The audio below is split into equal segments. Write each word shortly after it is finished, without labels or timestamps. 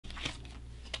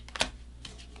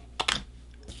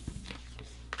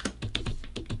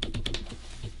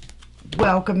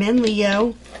Welcome in,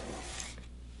 Leo,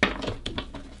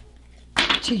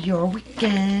 to your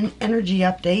weekend energy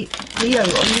update. Leo,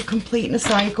 are you completing a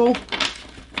cycle?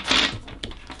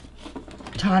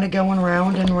 Tired of going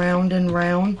round and round and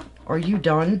round? Are you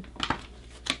done?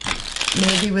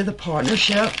 Maybe with a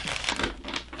partnership,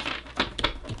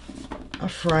 a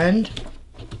friend,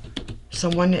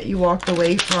 someone that you walked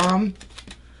away from,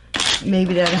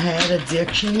 maybe that had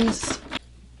addictions.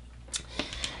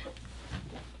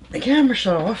 The camera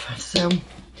shut off, so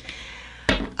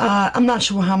I'm not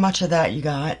sure how much of that you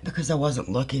got because I wasn't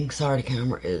looking. Sorry, the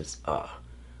camera is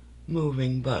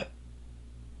moving, but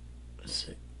let's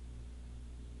see.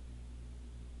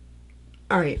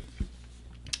 All right.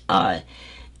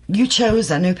 You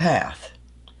chose a new path,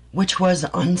 which was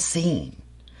unseen.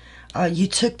 You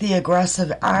took the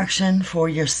aggressive action for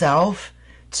yourself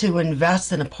to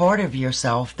invest in a part of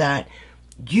yourself that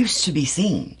used to be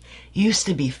seen, used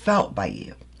to be felt by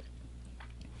you.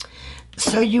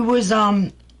 So you was,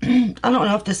 I don't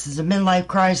know if this is a midlife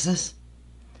crisis.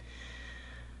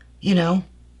 You know,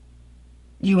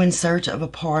 you in search of a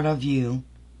part of you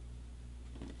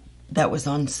that was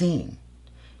unseen.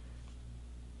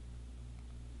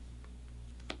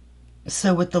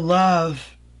 So with the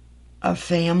love of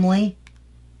family,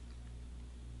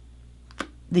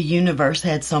 the universe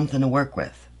had something to work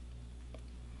with.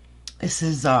 This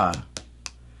is,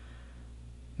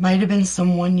 might have been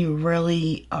someone you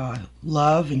really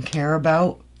love and care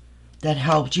about that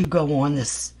helped you go on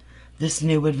this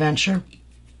new adventure.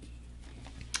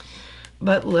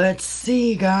 But let's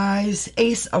see, guys.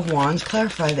 Ace of Wands.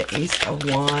 Clarify the Ace of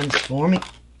Wands for me.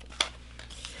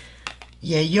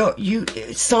 Yeah, you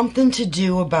something to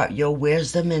do about your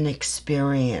wisdom and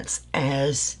experience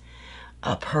as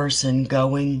a person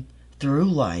going through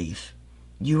life.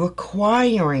 You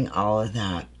acquiring all of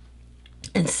that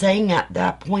and saying at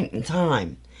that point in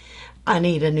time, I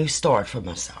need a new start for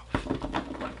myself.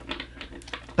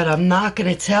 But I'm not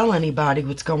going to tell anybody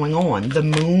what's going on. The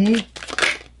moon,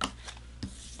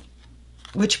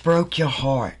 which broke your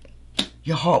heart.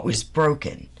 Your heart was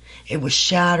broken. It was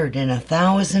shattered in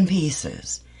 1,000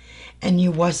 pieces. And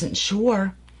you wasn't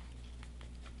sure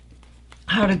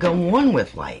how to go on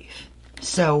with life.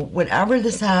 So whatever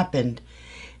this happened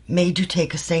made you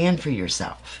take a stand for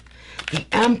yourself. The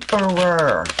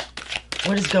Emperor.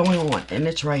 What is going on? And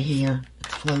it's right here.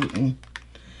 It's floating.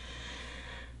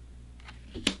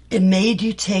 It made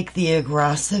you take the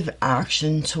aggressive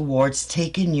action towards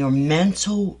taking your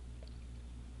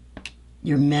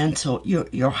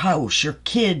house, your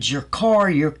kids, your car,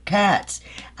 your cats.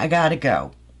 I gotta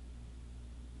go.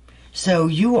 So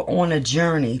you were on a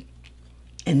journey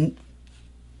and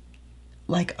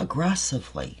like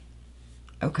aggressively.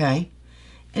 Okay?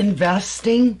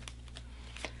 Investing.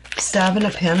 Seven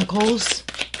of Pentacles.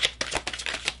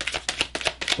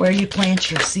 Where you plant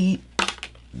your seed.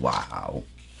 Wow.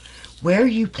 Where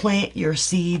you plant your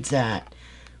seeds at,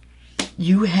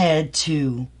 you had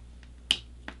to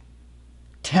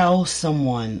tell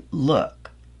someone,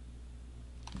 look,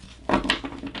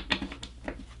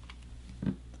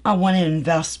 I want to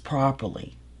invest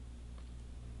properly.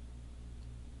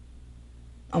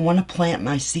 I want to plant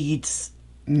my seeds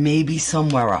maybe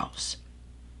somewhere else.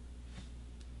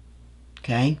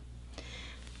 Okay?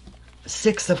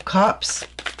 Six of Cups.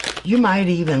 You might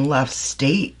even left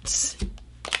states.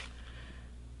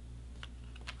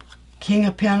 King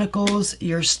of Pentacles.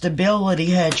 Your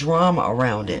stability had drama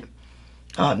around it.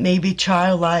 Maybe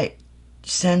childlike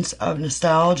sense of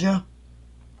nostalgia.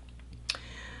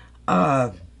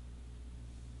 So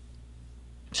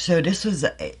this was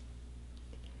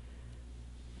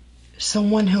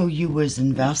someone who you was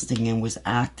investing in was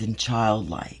acting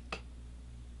childlike.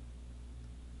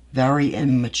 Very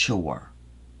immature.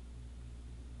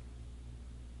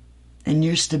 And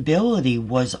your stability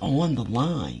was on the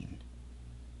line.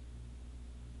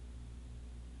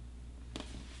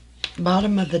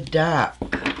 Bottom of the deck.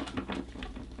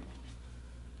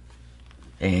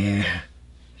 There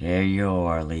you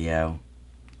are, Leo.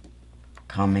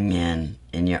 Coming in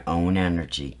your own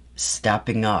energy.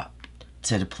 Stepping up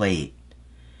to the plate.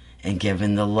 And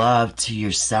giving the love to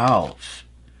yourself.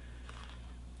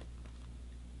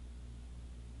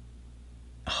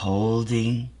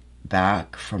 Holding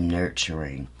back from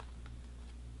nurturing.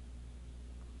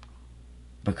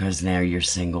 Because now you're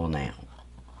single now.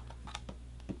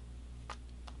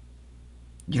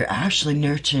 You're actually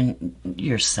nurturing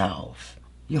yourself.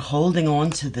 You're holding on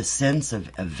to the sense of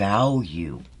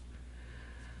value.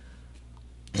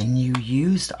 And you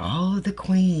used all of the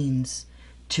queens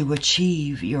to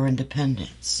achieve your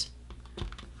independence.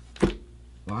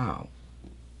 Wow.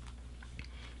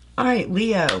 All right,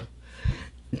 Leo.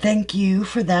 thank you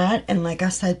for that. And like I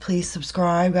said, please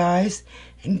subscribe, guys,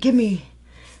 and give me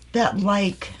that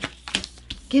like.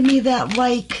 Give me that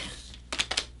like.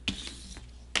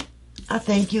 I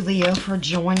thank you, Leo, for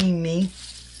joining me.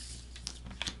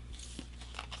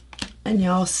 And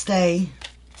y'all stay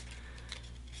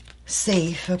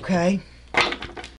safe, okay?